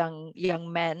lot of young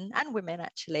men and women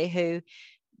actually who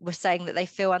were saying that they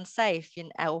feel unsafe,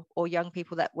 or young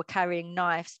people that were carrying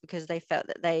knives because they felt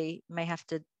that they may have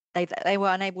to. They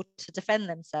were unable to defend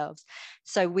themselves.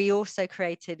 So we sort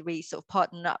of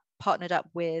partnered up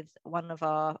with one of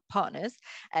our partners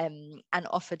and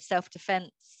offered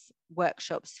self-defense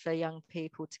workshops for young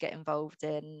people to get involved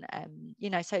in.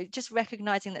 So just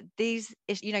recognizing that this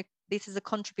is a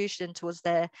contribution towards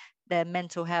their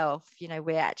mental health.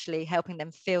 We're actually helping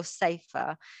them feel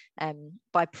safer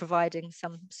by providing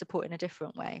some support in a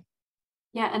different way.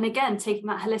 Yeah, and again, taking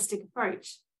that holistic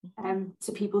approach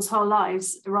to people's whole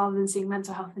lives rather than seeing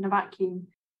mental health in a vacuum.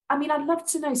 I mean, I'd love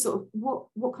to know sort of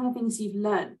what kind of things you've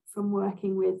learned from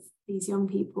working with these young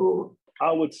people.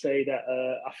 I would say that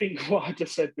I think what I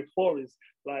just said before is,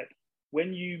 like,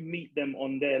 when you meet them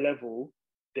on their level,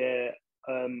 they're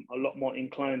a lot more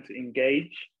inclined to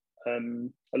engage, a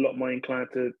lot more inclined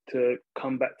to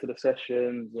come back to the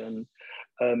sessions, and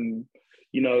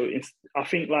I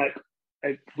think like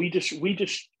we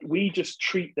just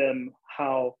treat them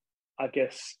how, I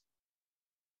guess,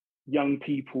 young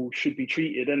people should be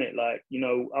treated, innit? Like,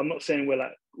 I'm not saying we're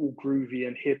like all groovy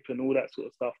and hip and all that sort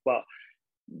of stuff, but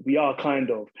we are kind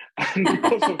of. And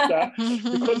because of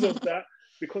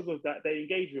that, they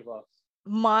engage with us.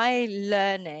 My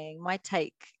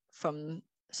take from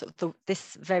sort of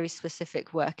this very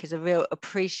specific work is a real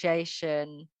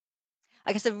appreciation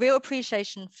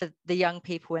for the young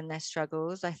people and their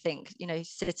struggles. I think,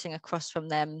 sitting across from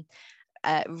them,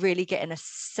 really getting a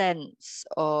sense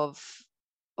of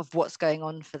what's going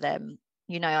on for them.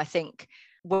 I think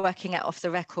working at Off the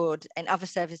Record and other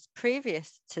services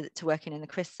previous to working in the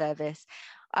CRIS service,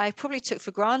 I probably took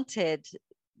for granted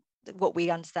what we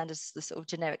understand as the sort of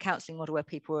generic counselling model where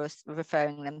people are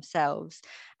referring themselves.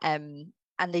 And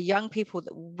the young people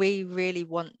that we really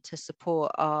want to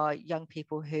support are young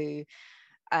people who,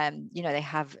 they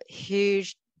have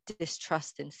huge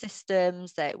distrust in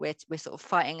systems, that we're sort of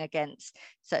fighting against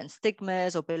certain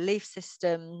stigmas or belief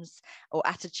systems or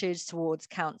attitudes towards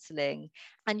counselling.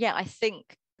 And yeah, I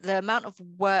think the amount of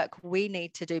work we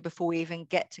need to do before we even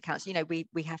get to counselling,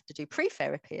 we have to do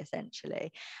pre-therapy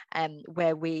essentially,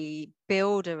 where we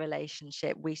build a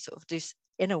relationship. We sort of do,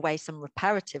 in a way, some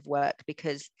reparative work,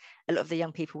 because a lot of the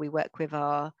young people we work with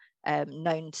are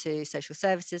known to social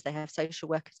services. They have social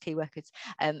workers, key workers,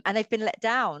 and they've been let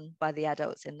down by the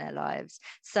adults in their lives.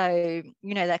 So,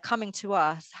 they're coming to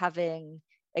us having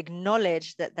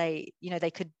acknowledged that they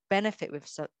could benefit with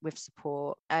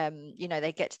support.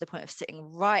 They get to the point of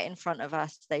sitting right in front of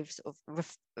us. They've sort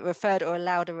of referred or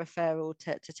allowed a referral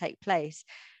to take place,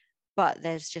 but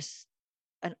there's just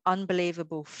an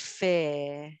unbelievable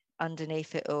fear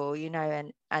underneath it all,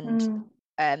 and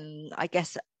I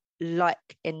guess, like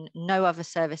in no other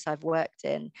service I've worked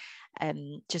in,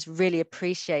 just really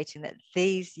appreciating that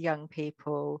these young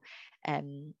people,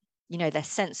 their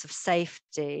sense of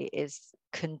safety is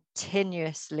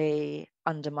continuously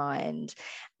undermined,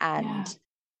 and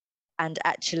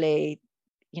actually,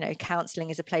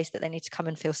 counselling is a place that they need to come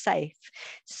and feel safe.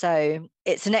 So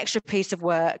it's an extra piece of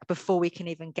work before we can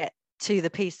even get to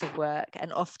the piece of work.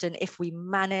 And often, if we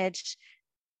manage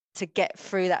to get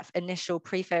through that initial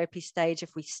pre-therapy stage,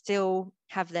 if we still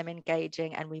have them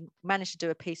engaging and we manage to do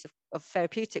a piece of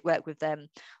therapeutic work with them,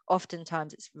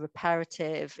 oftentimes it's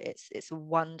reparative, it's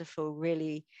wonderful,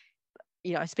 really,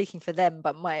 I'm speaking for them,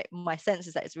 but my sense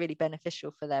is that it's really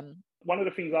beneficial for them. One of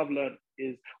the things I've learned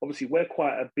is, obviously we're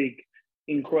quite a big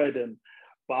in Croydon,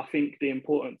 but I think the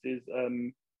importance is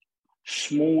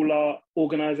smaller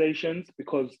organisations,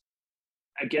 because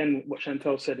again, what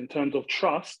Chantel said in terms of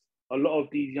trust, a lot of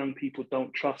these young people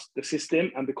don't trust the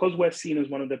system. And because we're seen as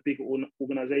one of the big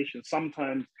organizations,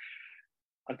 sometimes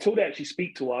until they actually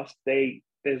speak to us, there's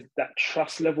that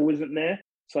trust level isn't there.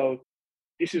 So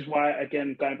this is why,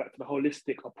 again, going back to the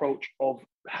holistic approach of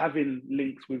having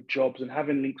links with jobs and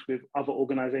having links with other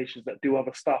organizations that do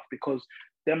other stuff, because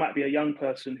there might be a young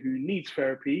person who needs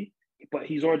therapy, but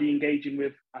he's already engaging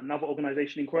with another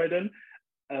organization in Croydon,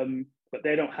 but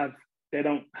they don't have they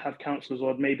don't have counsellors,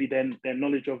 or maybe their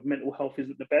knowledge of mental health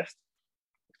isn't the best.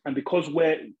 And because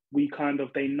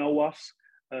they know us,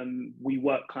 we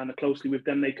work kind of closely with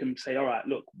them. They can say, all right,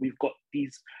 look, we've got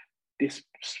this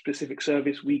specific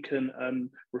service we can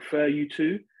refer you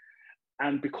to.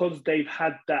 And because they've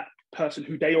had that person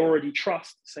who they already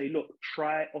trust say, look,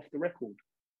 try off the record,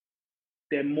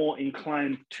 they're more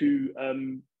inclined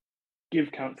to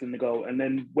give counselling a go. And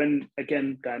then when,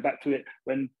 again, going back to it,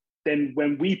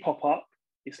 when we pop up,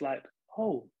 it's like,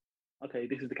 oh, okay,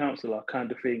 this is the counsellor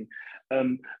kind of thing.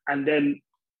 And then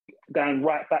going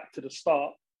right back to the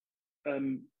start,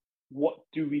 what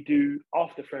do we do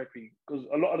after therapy? Because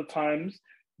a lot of the times,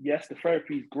 yes, the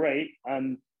therapy is great,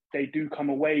 and they do come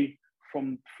away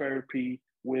from therapy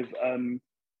with,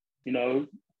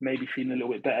 maybe feeling a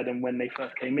little bit better than when they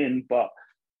first came in, but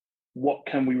what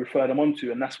can we refer them on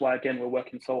to? And that's why, again, we're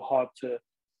working so hard to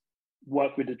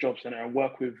work with the Job Centre and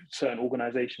work with certain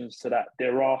organisations so that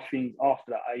there are things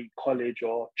after that, i.e. college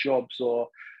or jobs or,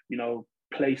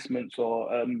 placements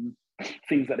or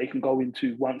things that they can go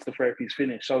into once the therapy is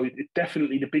finished. So it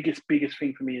definitely the biggest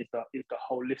thing for me is the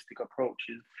holistic approach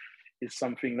is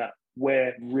something that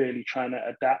we're really trying to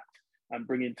adapt and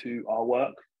bring into our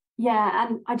work. Yeah,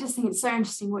 and I just think it's so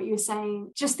interesting what you were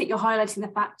saying, just that you're highlighting the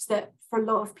fact that for a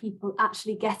lot of people,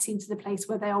 actually getting to the place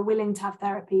where they are willing to have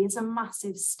therapy is a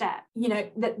massive step.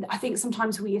 That I think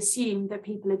sometimes we assume that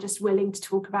people are just willing to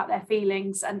talk about their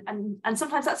feelings, and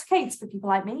sometimes that's the case for people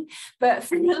like me, but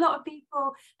for a lot of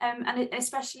people, and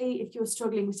especially if you're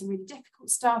struggling with some really difficult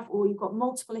stuff or you've got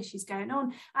multiple issues going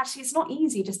on, actually it's not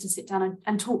easy just to sit down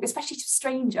and talk, especially to a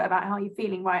stranger, about how you're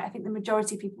feeling, right? I think the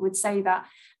majority of people would say that.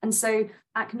 And so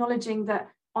acknowledging that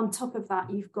on top of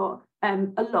that, you've got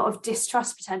a lot of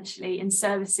distrust potentially in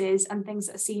services and things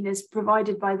that are seen as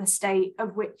provided by the state,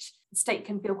 of which the state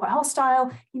can feel quite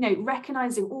hostile,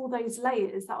 recognising all those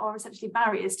layers that are essentially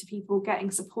barriers to people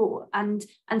getting support and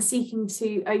seeking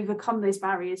to overcome those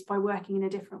barriers by working in a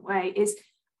different way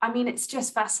it's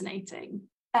just fascinating.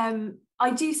 I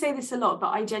do say this a lot, but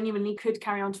I genuinely could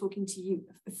carry on talking to you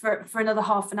for another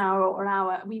half an hour or an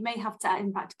hour. We may have to,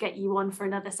 in fact, get you on for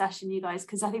another session, you guys,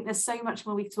 because I think there's so much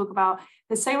more we can talk about.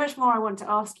 There's so much more I want to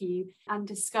ask you and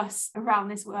discuss around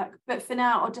this work. But for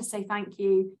now, I'll just say thank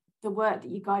you. The work that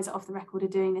you guys at Off the Record are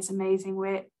doing is amazing.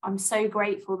 I'm so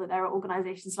grateful that there are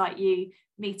organisations like you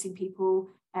meeting people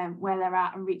where they're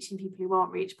at and reaching people who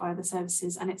aren't reached by other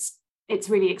services. And it's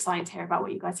really exciting to hear about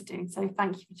what you guys are doing. So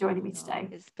thank you for joining me today.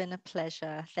 It's been a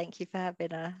pleasure. Thank you for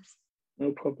having us.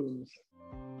 No problems.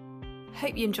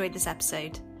 Hope you enjoyed this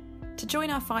episode. To join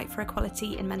our fight for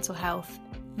equality in mental health,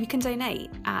 you can donate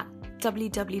at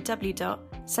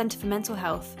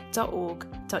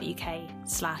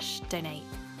www.centreformentalhealth.org.uk/donate.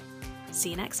 See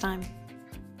you next time.